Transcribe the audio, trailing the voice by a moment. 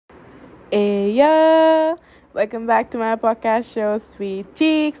Hey, yeah. Welcome back to my podcast show, Sweet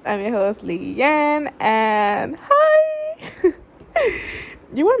Cheeks. I'm your host, Leanne, and hi!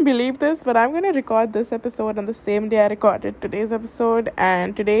 You won't believe this, but I'm going to record this episode on the same day I recorded today's episode.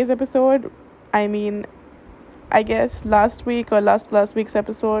 And today's episode, I guess last week or last week's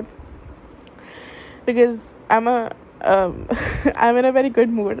episode, because I'm in a very good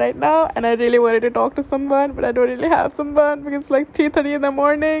mood right now, and I really wanted to talk to someone, but I don't really have someone because it's like 3:30 in the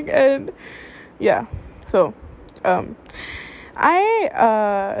morning, and yeah. So,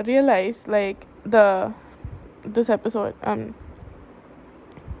 I realized like this episode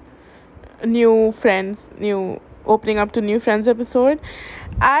new opening up to new friends episode.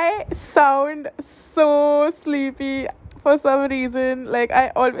 I sound so sleepy for some reason. Like,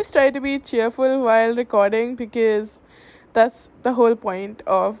 I always try to be cheerful while recording because that's the whole point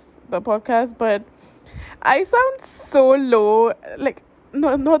of the podcast, but I sound so low. Like,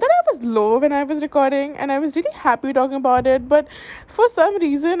 no, that I was low when I was recording, and I was really happy talking about it. But for some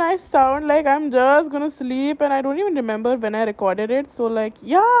reason, I sound like I'm just gonna sleep, and I don't even remember when I recorded it. So, like,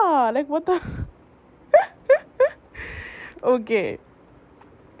 yeah, like, what the. Okay.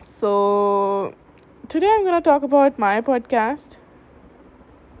 So, today I'm gonna talk about my podcast.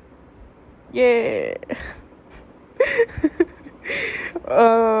 Yeah.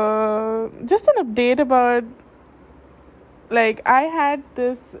 Just an update about, like, I had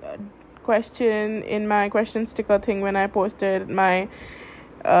this question in my question sticker thing when I posted my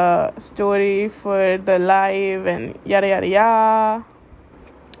story for the live and yada yada yada.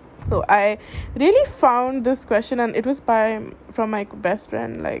 So I really found this question, and it was from my best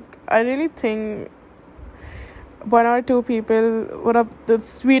friend. Like, I really think one or two people, one of the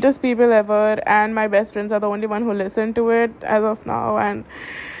sweetest people ever, and my best friends are the only one who listened to it as of now, and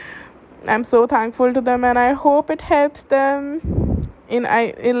I'm so thankful to them, and I hope it helps them in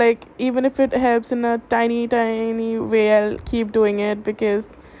like, even if it helps in a tiny way, I'll keep doing it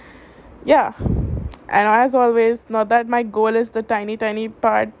because, yeah. And as always, not that my goal is the tiny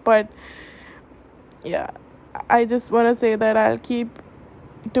part, but yeah, I just want to say that I'll keep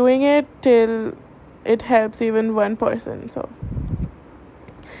doing it till it helps even one person. So,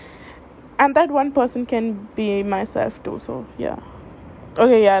 and that one person can be myself too. So yeah.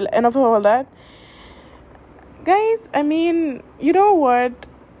 Okay, yeah, enough of all that. Guys, you know what?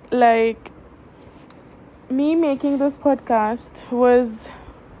 Like, me making this podcast was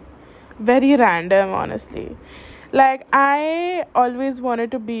very random, honestly. Like, I always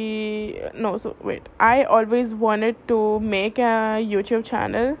wanted to make a YouTube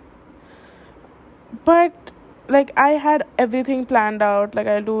channel, but like, I had everything planned out. Like,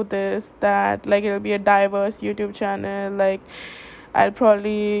 I'll do this, that, like, it'll be a diverse YouTube channel. Like, I'll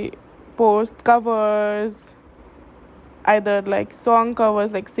probably post covers, either like song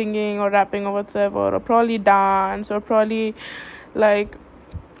covers, like singing or rapping or whatsoever, or probably dance, or probably like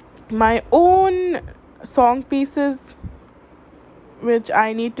my own song pieces, which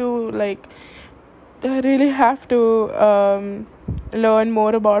I need to, like, I really have to learn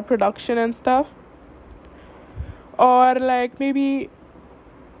more about production and stuff, or like maybe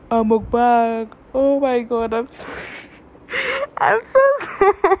a mukbang. Oh my god, I'm so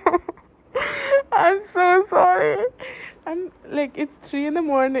I'm so sorry. I'm like, it's 3 in the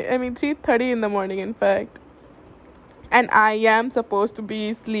morning. 3:30 in the morning, in fact. And I am supposed to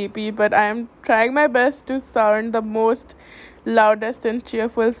be sleepy, but I am trying my best to sound the most loudest and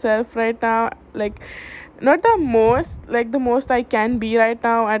cheerful self right now. Like, not the most, like the most I can be right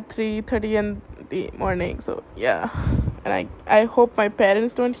now at 3:30 in the morning. So yeah. And I hope my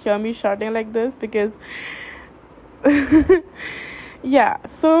parents don't hear me shouting like this because yeah.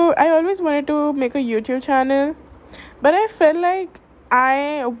 So I always wanted to make a YouTube channel, but I felt like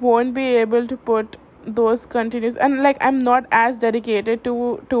I won't be able to put those continuous, and like, I'm not as dedicated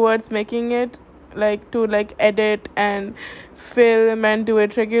towards making it, like, to like edit and film and do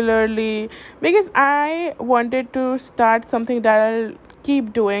it regularly, because I wanted to start something that I'll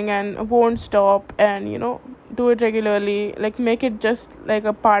keep doing and won't stop, and do it regularly, like make it just like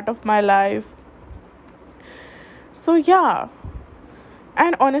a part of my life. So yeah.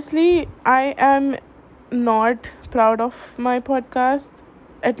 And honestly, I am not proud of my podcast,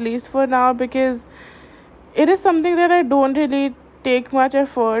 at least for now, because it is something that I don't really take much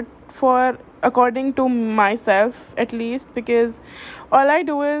effort for, according to myself, at least, because all I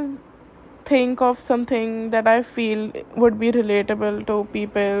do is think of something that I feel would be relatable to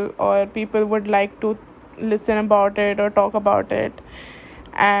people, or people would like to listen about it or talk about it,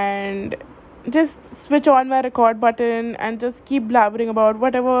 and just switch on my record button and just keep blabbering about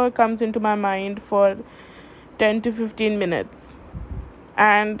whatever comes into my mind for 10 to 15 minutes.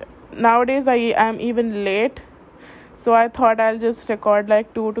 And nowadays I am even late, so I thought I'll just record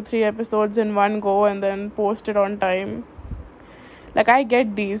like 2 to 3 episodes in one go and then post it on time. Like, I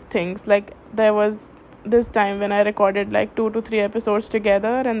get these things. Like, there was this time when I recorded like 2 to 3 episodes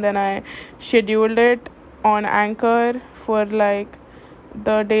together, and then I scheduled it on Anchor for like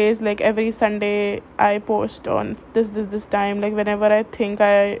the days, like every Sunday I post on this time, like whenever I think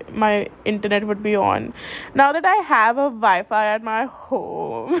my internet would be on. Now that I have a Wi-Fi at my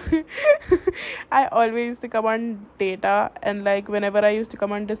home, I always used to come on data, and like whenever I used to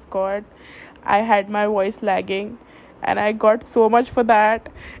come on Discord, I had my voice lagging, and I got so much for that.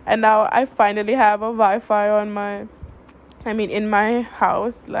 And now I finally have a Wi-Fi in my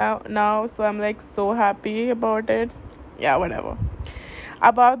house now, so I'm like so happy about it. Yeah, whatever.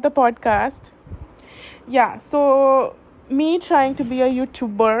 About the podcast, yeah, so me trying to be a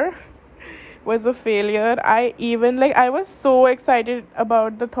YouTuber was a failure. I was so excited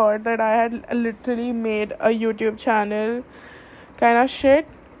about the thought that I had literally made a YouTube channel kind of shit,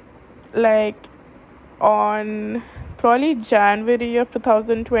 like on probably January of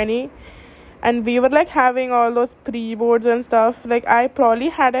 2020, and we were like having all those pre-boards and stuff. Like, I probably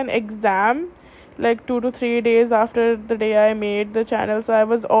had an exam like 2 to 3 days after the day I made the channel, so I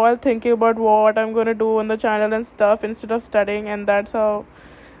was all thinking about what I'm gonna do on the channel and stuff instead of studying, and that's how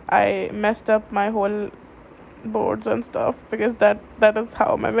I messed up my whole boards and stuff, because that is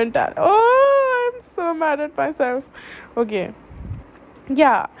how my mental. Oh, I'm so mad at myself. Okay,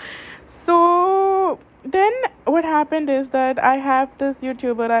 yeah. So then what happened is that I have this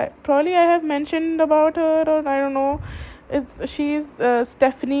YouTuber. I have mentioned about her, or I don't know. She's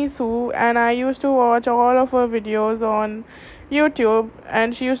Stephanie Sue, and I used to watch all of her videos on YouTube,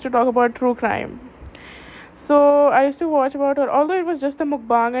 and she used to talk about true crime. So I used to watch about her, although it was just a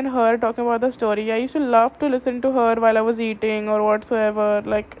mukbang and her talking about the story. I used to love to listen to her while I was eating or whatsoever.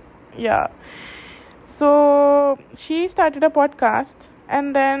 Like, yeah. So she started a podcast,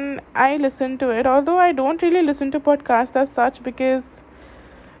 and then I listened to it. Although I don't really listen to podcasts as such, because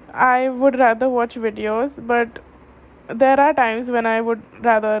I would rather watch videos, but there are times when I would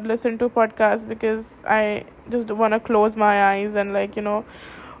rather listen to podcasts because I just want to close my eyes and, like,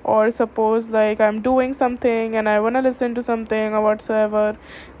 or suppose like I'm doing something and I want to listen to something or whatsoever.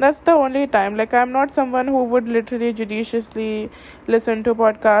 That's the only time. Like, I'm not someone who would literally judiciously listen to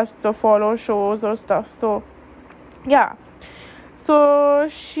podcasts or follow shows or stuff. So yeah, so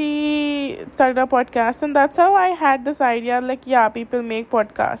she started a podcast, and that's how I had this idea, like, yeah, people make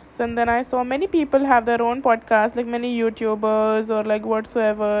podcasts. And then I saw many people have their own podcasts, like many YouTubers or like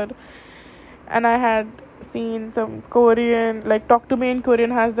whatsoever. And I had seen some Korean, like Talk to Me in Korean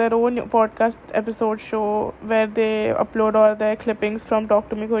has their own podcast episode show where they upload all their clippings from Talk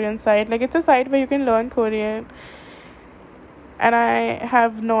to Me Korean site. Like, it's a site where you can learn Korean, and I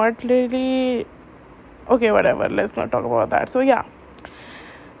have not really. Okay, whatever, let's not talk about that. So yeah,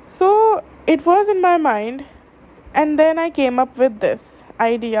 so it was in my mind, and then I came up with this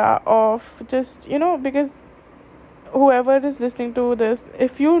idea of just, because whoever is listening to this,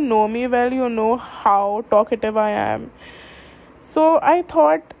 if you know me well, you know how talkative I am. So I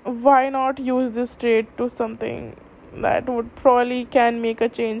thought, why not use this trait to something that would probably can make a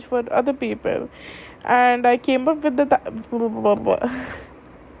change for other people. And I came up with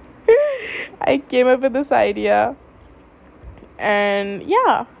I came up with this idea, and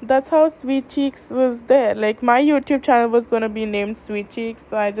yeah, that's how Sweet Cheeks was there. Like, my YouTube channel was gonna be named Sweet Cheeks,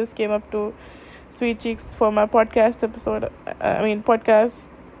 so I just came up to Sweet Cheeks for my podcast episode. Podcast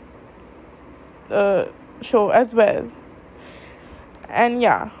show as well. And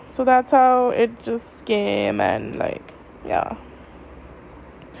yeah, so that's how it just came. And like, yeah,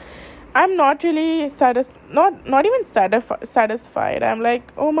 I'm not really not even satisfied. I'm like,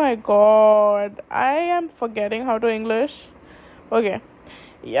 oh my god, I am forgetting how to English. Okay,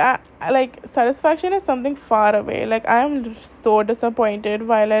 yeah, like, satisfaction is something far away. Like, I'm so disappointed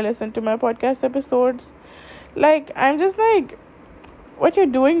while I listen to my podcast episodes. Like, I'm just like, what you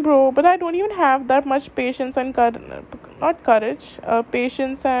doing, bro? But I don't even have that much patience and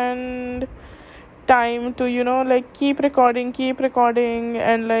patience and time to, like, keep recording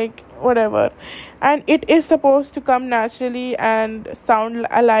and like whatever. And it is supposed to come naturally and sound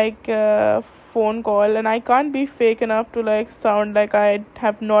like a phone call, and I can't be fake enough to like sound like I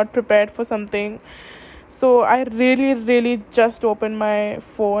have not prepared for something. So I really, really just open my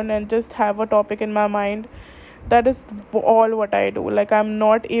phone and just have a topic in my mind. That is all what I do. Like, I'm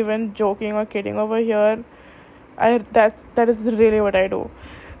not even joking or kidding over here. That is really what I do.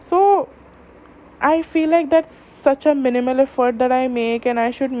 So I feel like that's such a minimal effort that I make, and I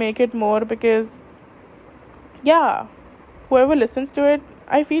should make it more, because yeah, whoever listens to it,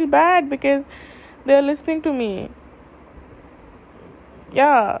 I feel bad because they're listening to me.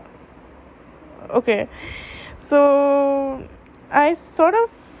 Yeah, okay. So I sort of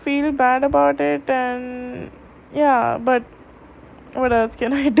feel bad about it, and yeah, but what else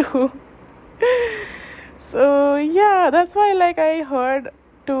can I do? So yeah, that's why like I heard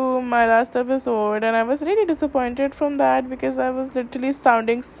to my last episode and I was really disappointed from that because I was literally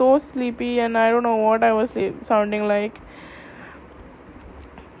sounding so sleepy and I don't know what I was sounding like.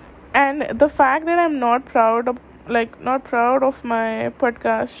 And the fact that I'm not proud of not proud of my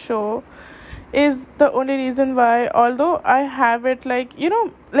podcast show is the only reason why, although I have it, like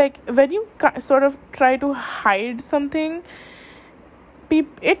like when you sort of try to hide something,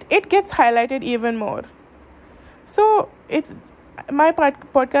 it gets highlighted even more. So it's my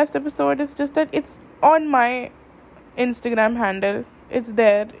podcast episode is just that it's on my Instagram handle. It's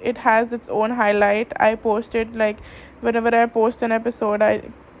there, it has its own highlight. I post it, like whenever I post an episode,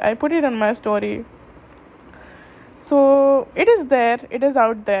 I put it on my story. So it is there, it is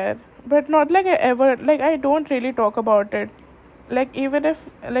out there, but not like I don't really talk about it. Like even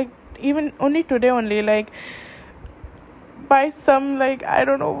if like even only today only, like by some, like I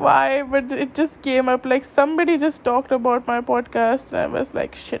don't know why, but it just came up, like somebody just talked about my podcast and I was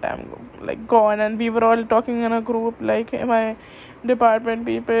like, shit, I'm like gone. And we were all talking in a group, like my department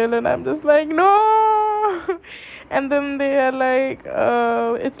people, and I'm just like, no. And then they are like,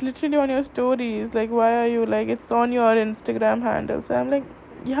 it's literally on your stories, like why are you, like it's on your Instagram handle. So I'm like,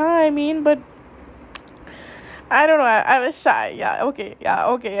 yeah, I mean, but I don't know, I was shy. Yeah, okay,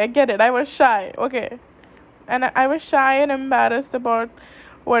 I get it, I was shy, okay. And I was shy and embarrassed about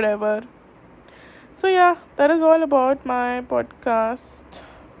whatever. So yeah, that is all about my podcast.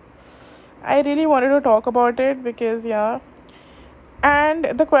 I really wanted to talk about it because yeah,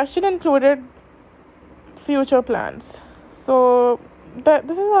 and the question included future plans. So that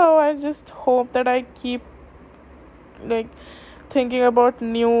this is how I just hope that I keep like thinking about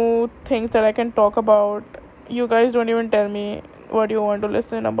new things that I can talk about. You guys don't even tell me what you want to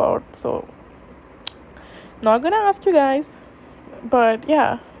listen about, so not gonna ask you guys. But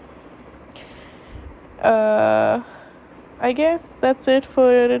yeah, I guess that's it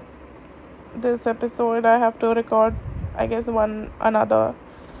for this episode. I have to record, I guess, one another.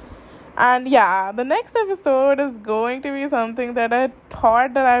 And yeah, the next episode is going to be something that I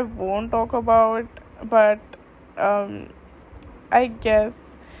thought that I won't talk about, but I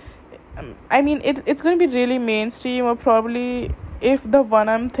guess I mean it's going to be really mainstream, or probably if the one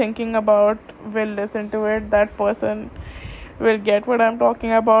I'm thinking about will listen to it, that person will get what I'm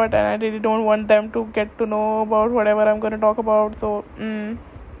talking about, and I really don't want them to get to know about whatever I'm going to talk about. So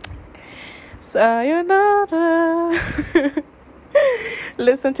sayonara.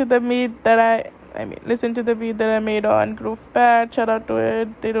 Listen to the beat that listen to the beat that I made on GroovePad. Shout out to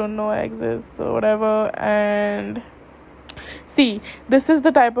it. They don't know I exist, so whatever. And see, this is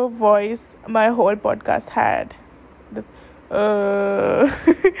the type of voice my whole podcast had. This and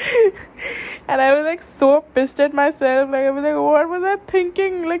I was like so pissed at myself. Like I was like, what was I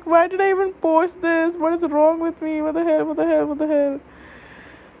thinking? Like, why did I even post this? What is wrong with me? What the hell?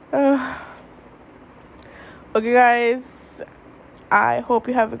 Okay, guys, I hope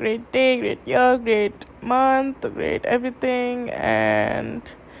you have a great day, great year, great month, great everything,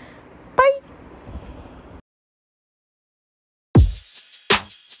 and